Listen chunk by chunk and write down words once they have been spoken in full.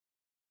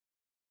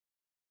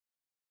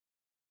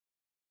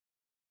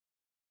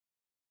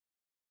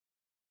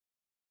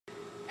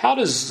How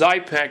does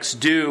Xypex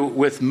do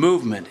with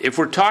movement? If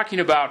we're talking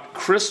about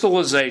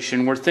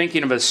crystallization, we're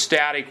thinking of a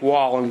static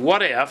wall, and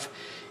what if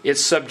it's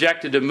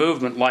subjected to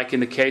movement like in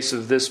the case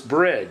of this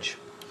bridge?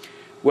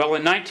 Well,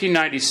 in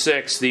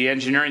 1996, the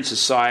Engineering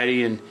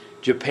Society in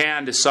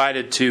Japan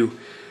decided to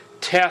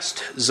test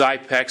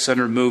Xypex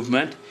under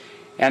movement,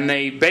 and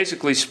they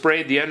basically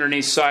sprayed the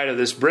underneath side of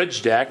this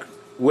bridge deck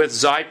with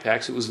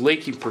Xypex. It was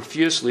leaking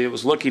profusely. It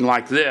was looking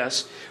like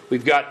this.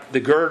 We've got the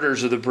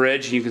girders of the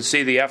bridge, and you can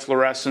see the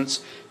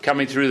efflorescence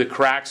coming through the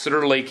cracks that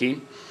are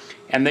leaking.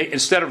 And they,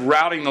 instead of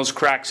routing those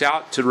cracks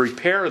out to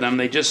repair them,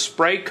 they just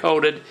spray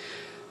coated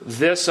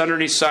this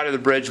underneath side of the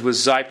bridge with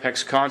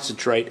Xypex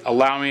concentrate,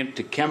 allowing it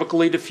to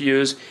chemically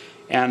diffuse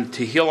and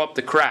to heal up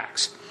the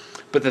cracks.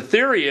 But the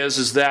theory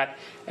is that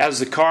as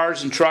the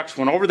cars and trucks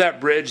went over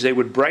that bridge, they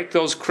would break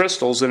those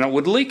crystals and it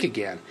would leak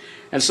again.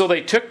 And so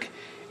they took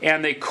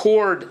and they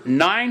cored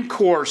 9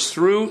 cores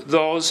through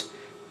those,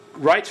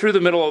 right through the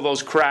middle of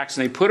those cracks,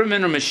 and they put them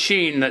in a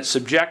machine that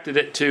subjected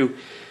it to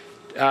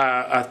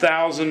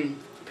 1,000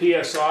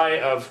 psi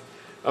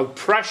of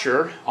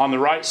pressure on the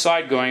right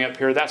side going up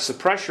here. That's the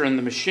pressure in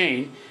the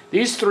machine.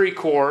 These 3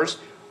 cores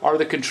are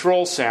the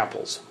control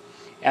samples.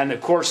 And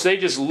of course they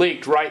just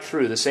leaked right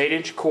through. This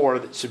 8-inch core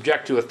that's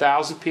subject to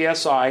 1,000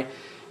 psi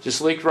just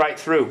leaked right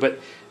through. But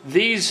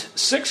these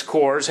 6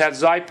 cores had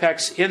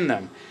Xypex in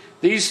them.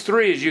 These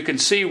 3, as you can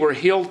see, were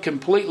healed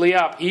completely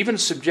up, even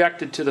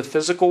subjected to the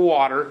physical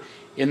water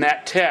in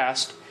that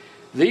test.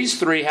 These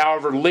 3,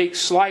 however, leaked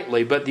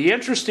slightly. But the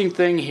interesting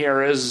thing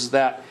here is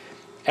that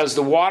as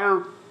the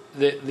water,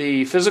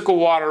 the physical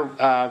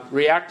water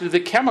reacted to the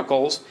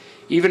chemicals,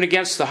 even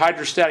against the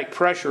hydrostatic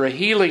pressure, a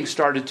healing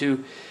started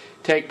to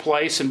take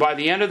place. And by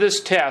the end of this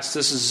test,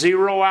 this is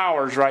 0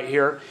 hours right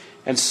here,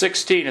 and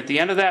 16. At the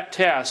end of that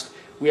test,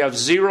 we have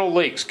 0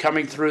 leaks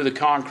coming through the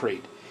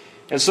concrete.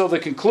 And so the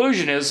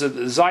conclusion is that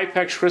the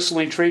Xypex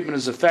crystalline treatment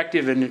is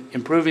effective in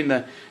improving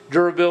the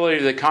durability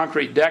of the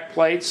concrete deck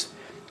plates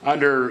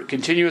under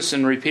continuous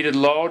and repeated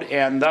load,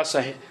 and thus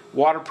a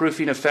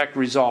waterproofing effect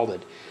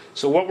resulted.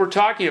 So what we're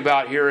talking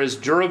about here is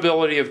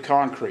durability of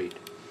concrete.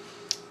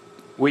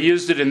 We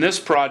used it in this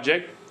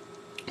project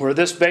where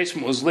this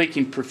basement was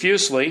leaking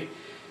profusely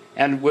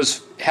and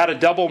had a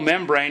double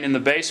membrane in the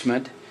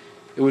basement.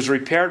 It was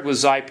repaired with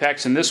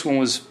Xypex, and this one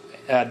was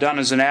done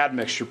as an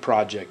admixture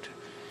project.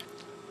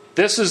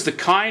 This is the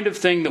kind of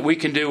thing that we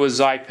can do with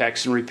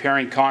Xypex in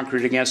repairing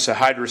concrete against a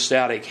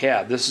hydrostatic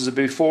head. This is a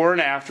before and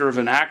after of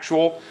an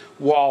actual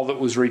wall that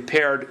was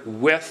repaired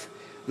with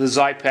the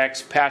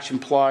Xypex patch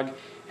and plug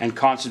and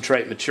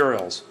concentrate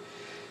materials.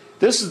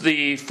 This is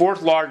the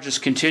 4th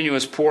largest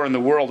continuous pour in the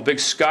world, a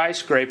big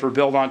skyscraper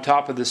built on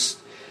top of this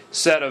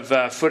set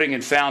of footing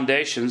and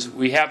foundations.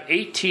 We have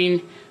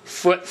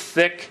 18-foot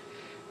thick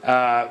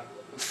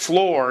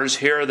floors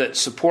here that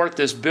support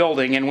this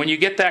building, and when you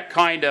get that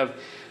kind of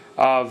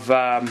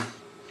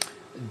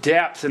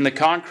depth in the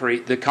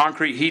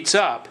concrete heats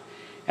up,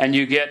 and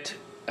you get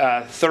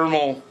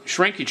thermal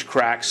shrinkage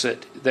cracks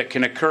that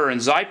can occur, and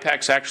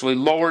Xypex actually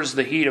lowers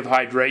the heat of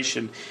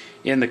hydration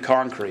in the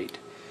concrete.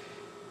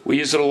 We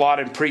use it a lot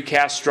in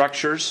precast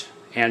structures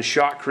and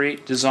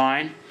shotcrete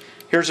design.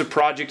 Here's a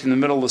project in the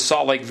middle of the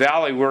Salt Lake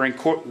Valley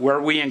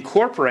where we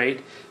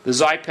incorporate the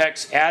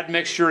Xypex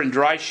admixture and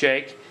dry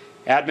shake,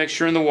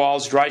 admixture in the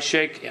walls, dry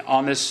shake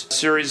on this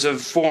series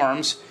of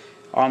forms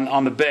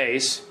on the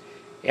base,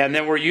 and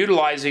then we're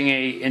utilizing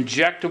a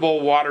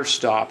injectable water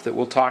stop that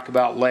we'll talk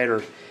about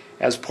later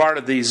as part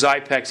of the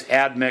Xypex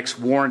Admix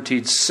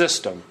warranted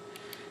system.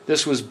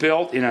 This was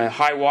built in a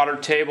high water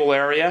table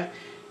area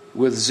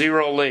with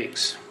 0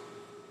 leaks.